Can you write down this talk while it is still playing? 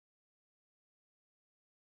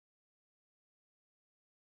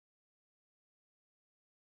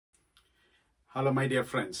Hello, my dear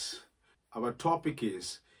friends. Our topic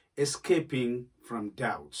is escaping from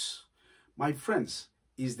doubts. My friends,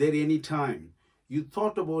 is there any time you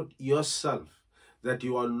thought about yourself that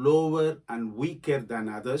you are lower and weaker than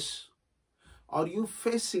others? Are you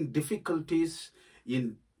facing difficulties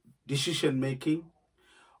in decision making?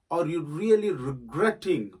 Are you really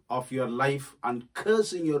regretting of your life and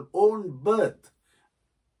cursing your own birth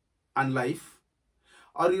and life?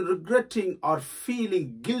 Are you regretting or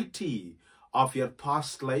feeling guilty of your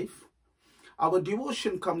past life? Our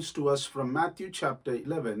devotion comes to us from Matthew chapter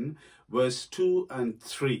 11, verse 2 and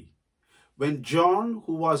 3. When John,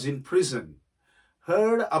 who was in prison,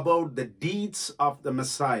 heard about the deeds of the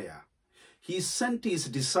Messiah, he sent his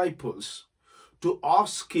disciples to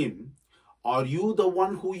ask him, "Are you the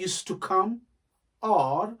one who is to come?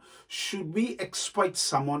 Or should we expect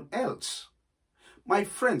someone else?" My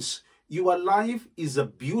friends, your life is a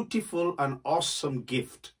beautiful and awesome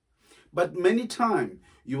gift. But many times,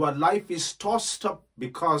 your life is tossed up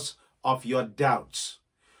because of your doubts.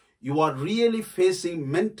 You are really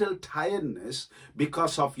facing mental tiredness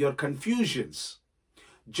because of your confusions.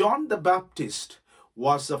 John the Baptist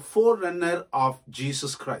was a forerunner of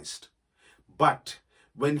Jesus Christ. But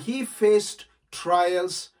when he faced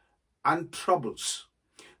trials and troubles,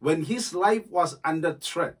 when his life was under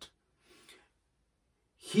threat,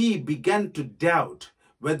 he began to doubt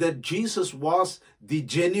whether Jesus was the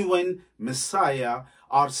genuine Messiah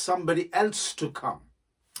or somebody else to come.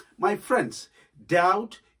 My friends,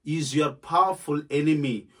 doubt is your powerful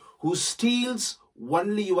enemy who steals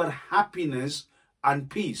only your happiness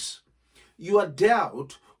and peace. Your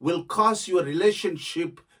doubt will cause your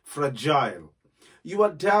relationship fragile.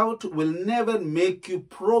 Your doubt will never make you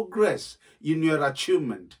progress in your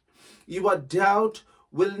achievement. Your doubt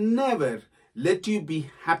will never let you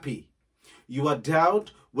be happy. Your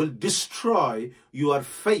doubt will destroy your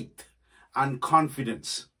faith and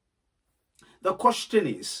confidence. The question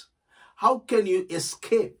is, how can you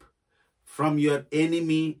escape from your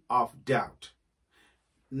enemy of doubt?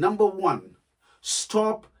 Number one,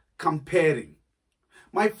 stop comparing.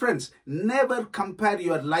 My friends, never compare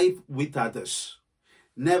your life with others.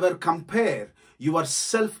 Never compare your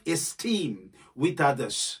self-esteem with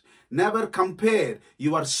others. Never compare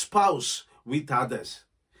your spouse with others.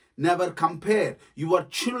 Never compare your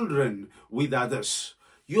children with others.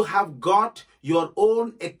 You have got your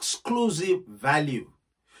own exclusive value.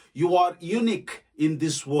 You are unique in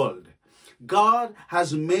this world. God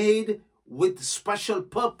has made with special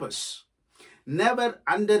purpose. Never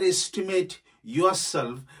underestimate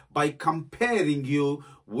yourself by comparing you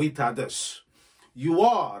with others. You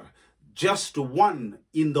are just one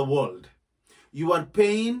in the world. Your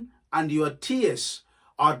pain and your tears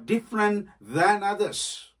are different than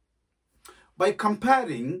others. By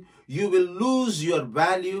comparing, you will lose your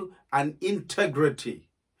value and integrity.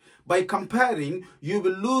 By comparing, you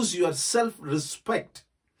will lose your self-respect.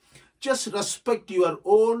 Just respect your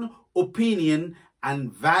own opinion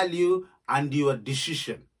and value and your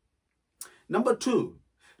decision. Number two,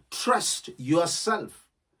 trust yourself.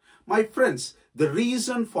 My friends, the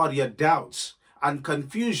reason for your doubts and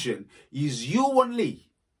confusion is you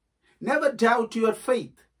only. Never doubt your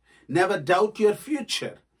faith. Never doubt your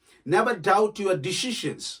future. Never doubt your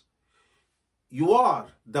decisions. You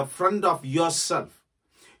are the friend of yourself.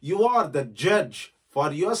 You are the judge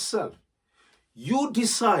for yourself. You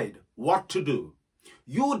decide what to do.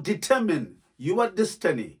 You determine your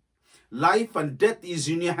destiny. Life and death is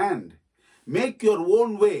in your hand. Make your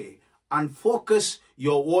own way and focus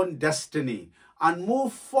your own destiny and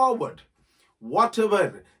move forward,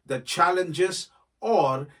 whatever the challenges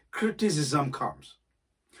or criticism comes.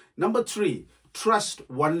 Number three, trust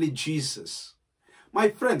only Jesus. My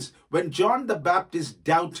friends, when John the Baptist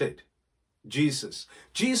doubted Jesus,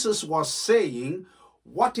 Jesus was saying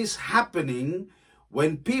what is happening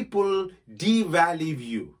when people devalue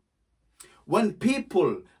you, when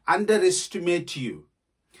people underestimate you,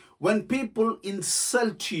 when people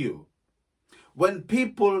insult you, when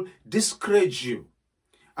people discourage you,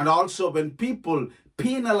 and also when people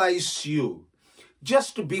penalize you.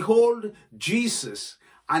 Just behold Jesus,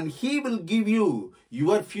 and he will give you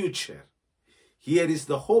your future. Here is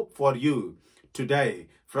the hope for you today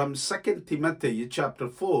from 2 Timothy chapter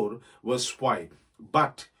 4, verse 5.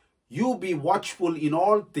 But you be watchful in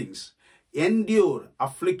all things, endure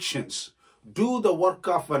afflictions, do the work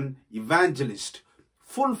of an evangelist,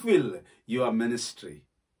 fulfill your ministry.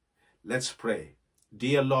 Let's pray.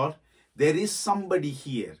 Dear Lord, there is somebody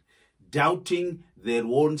here doubting their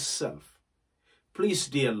own self. Please,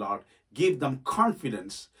 dear Lord, give them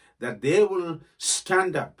confidence that they will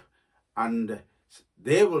stand up and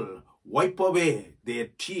they will wipe away their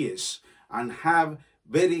tears and have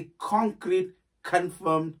very concrete,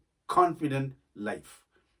 confirmed, confident life.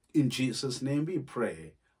 In Jesus' name we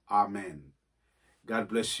pray. Amen. God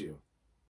bless you.